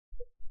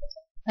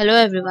Hello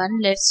everyone,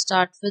 let's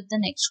start with the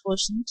next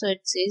question. So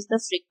it says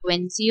the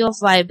frequency of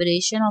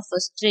vibration of a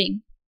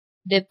string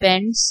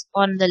depends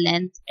on the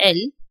length L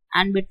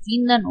and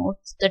between the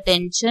notes the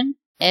tension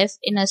F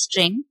in a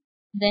string.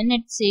 Then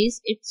it says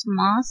its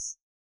mass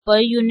per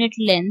unit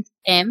length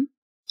M.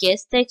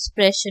 Guess the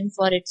expression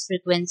for its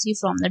frequency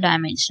from the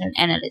dimensional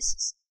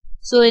analysis.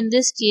 So in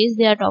this case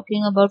they are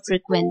talking about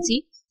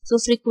frequency. So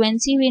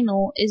frequency we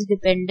know is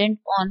dependent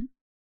on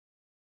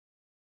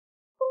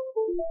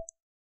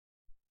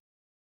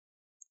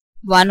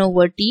 1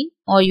 over t,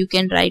 or you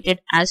can write it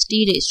as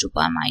t raised to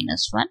power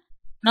minus 1.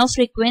 Now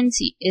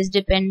frequency is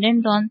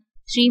dependent on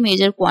three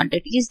major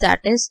quantities, that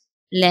is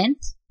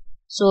length,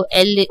 so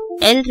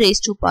L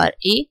raised to power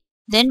a,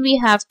 then we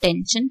have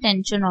tension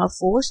or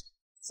force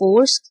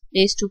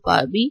raised to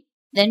power b,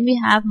 then we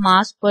have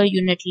mass per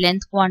unit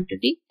length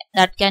quantity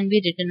that can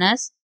be written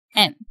as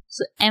m,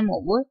 so m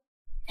over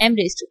m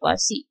raised to power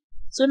c.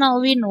 So now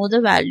we know the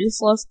value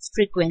for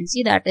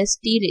frequency, that is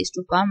t raised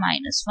to power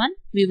minus 1.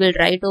 We will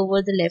write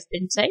over the left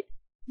hand side.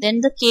 Then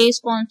the k is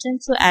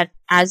constant, so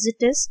as it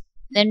is.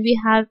 Then we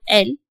have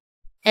L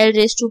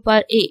raised to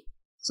power a.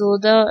 So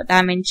the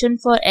dimension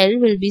for L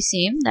will be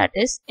same, that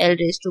is L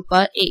raised to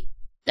power a.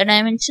 The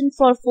dimension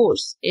for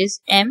force is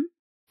m,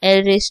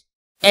 L raised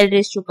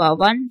to power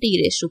 1,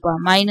 t raised to power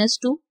minus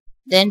 2,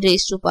 then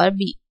raised to power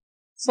b.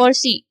 For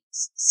c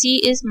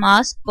is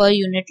mass per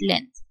unit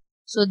length.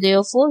 So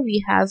therefore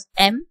we have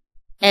m,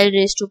 L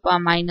raised to power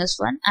minus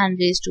 1 and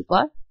raised to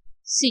power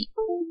c.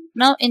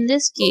 Now in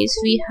this case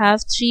we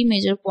have three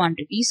major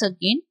quantities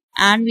again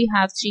and we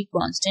have three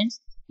constants.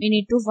 We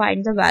need to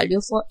find the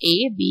value for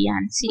a, b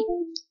and c.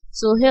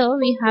 So here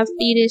we have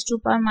t raised to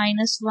power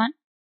minus 1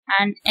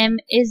 and m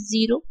is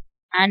 0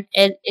 and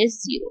L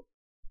is 0.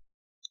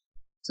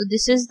 So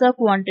this is the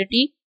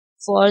quantity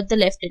for the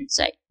left hand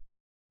side.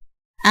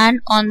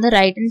 And on the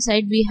right hand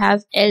side we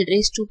have L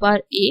raised to power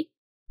a.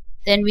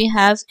 Then we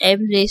have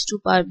m raised to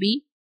power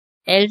b,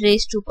 L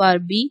raised to power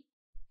b,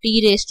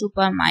 t raised to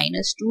power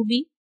minus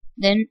 2b,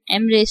 then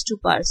m raised to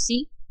power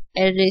c,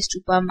 L raised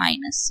to power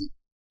minus c.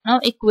 Now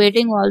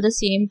equating all the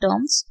same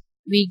terms,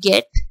 we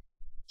get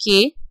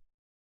k,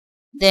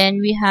 then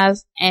we have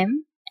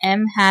m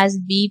has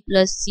b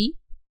plus c,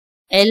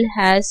 L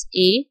has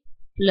a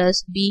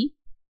plus b,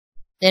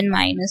 then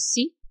minus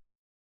c.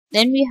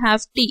 Then we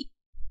have t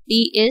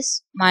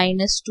is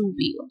minus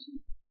 2b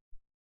only.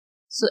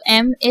 So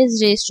m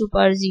is raised to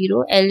power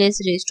 0, L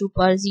is raised to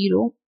power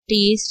 0,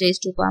 t is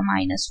raised to power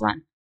minus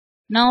 1.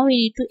 Now we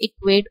need to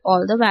equate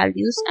all the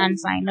values and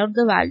find out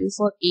the value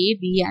for a,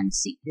 b and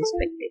c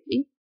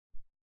respectively.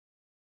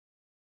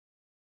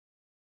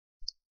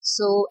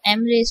 So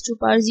m raised to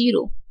power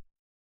 0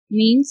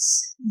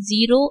 means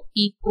 0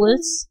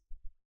 equals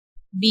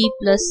b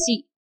plus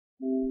c.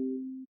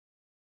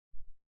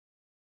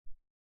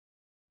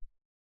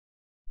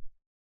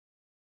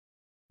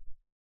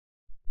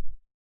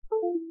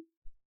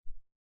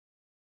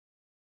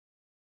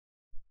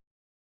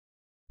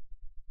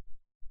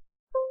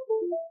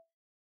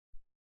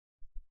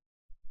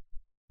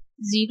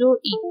 Zero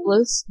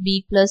equals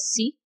b plus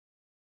c.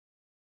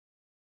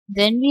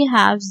 Then we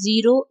have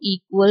 0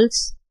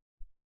 equals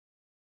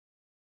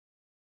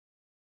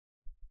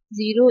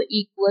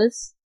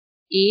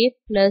a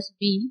plus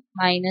b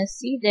minus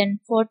c. Then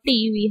for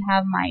t we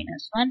have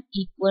minus 1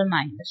 equal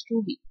minus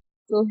 2b.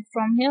 So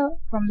from here,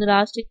 from the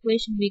last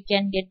equation, we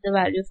can get the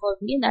value for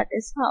b, that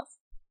is half.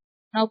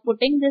 Now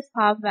putting this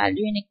half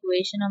value in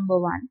equation number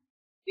 1,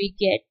 we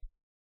get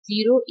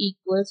 0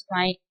 equals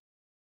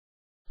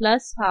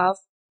plus half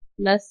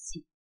plus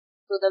c.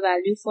 So the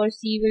value for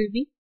c will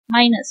be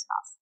minus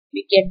half.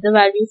 We get the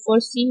value for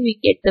c, we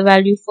get the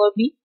value for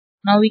b.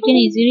 Now we can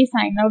easily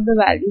find out the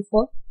value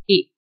for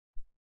a.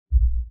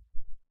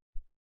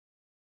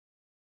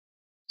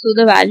 So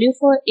the value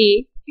for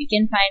a we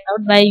can find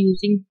out by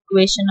using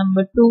equation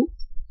number 2.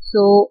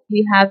 So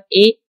we have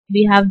a,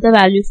 we have the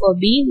value for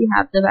b, we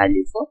have the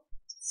value for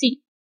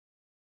c.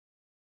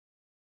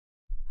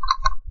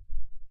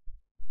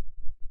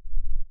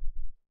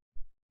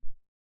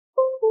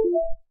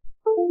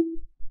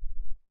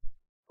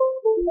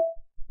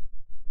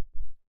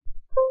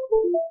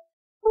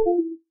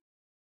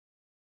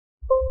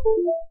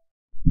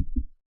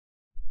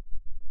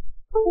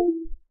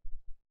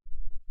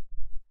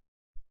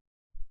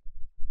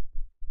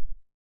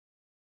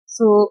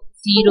 So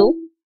 0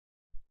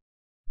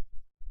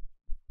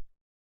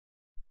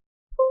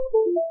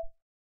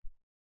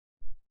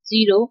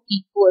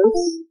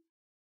 equals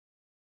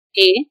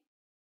a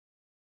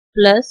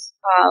plus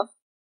half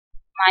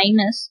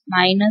minus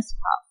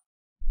half.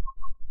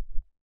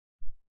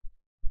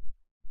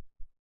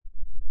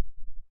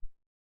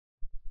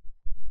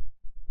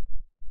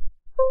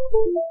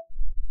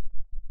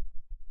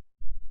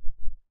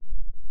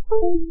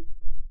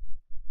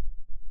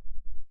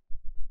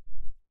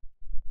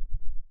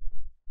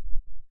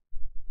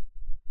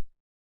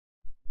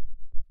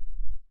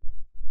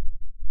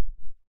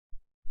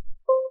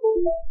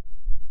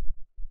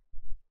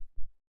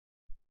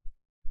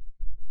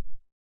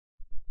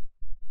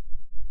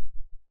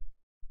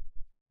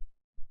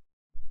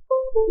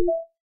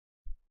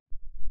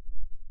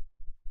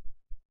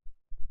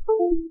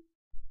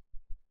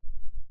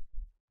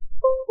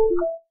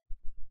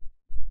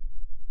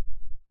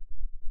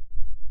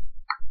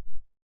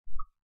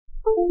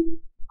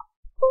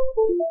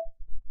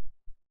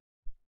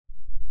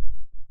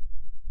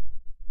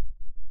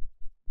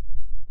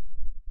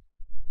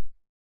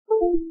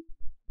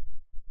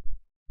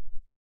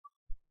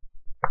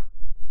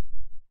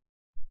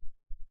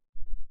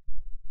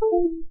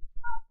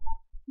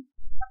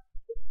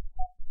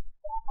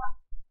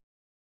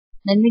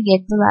 Then we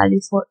get the value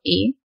for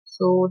A.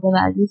 So the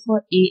value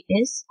for A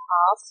is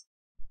half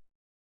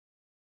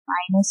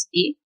minus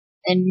A.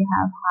 Then we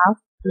have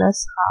half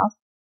plus half,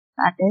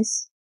 that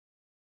is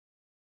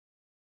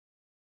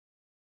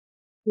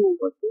 2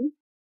 over 2.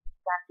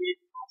 Then we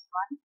remove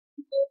 1.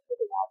 Get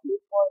the value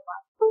for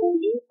 1 for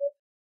A is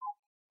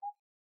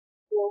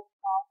 4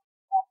 half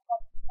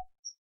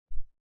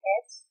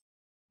S.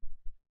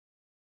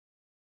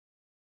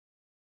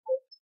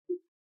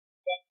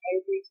 Then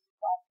L raised to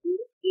power 2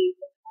 A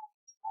is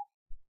minus 1.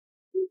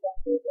 We can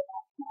do the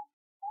minus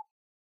 1.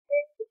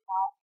 Then we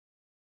have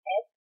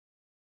S.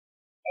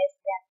 S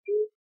can be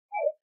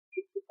S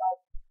is to power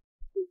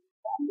 2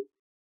 value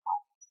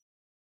minus.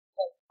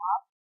 So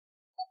half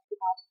and we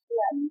have 2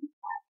 values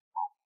and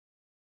half.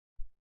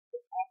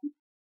 And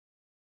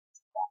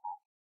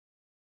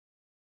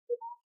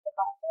the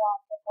final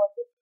answer for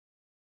this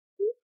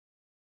is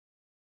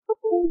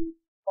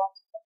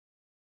constant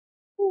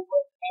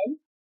over N.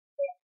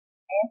 Then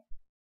N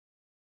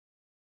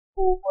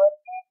over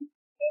N.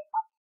 Then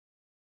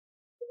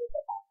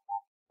the final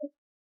answer.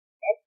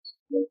 S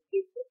will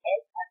give the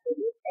S and the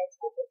root S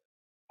over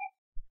N.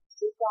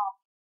 So the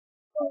answer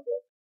for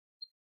this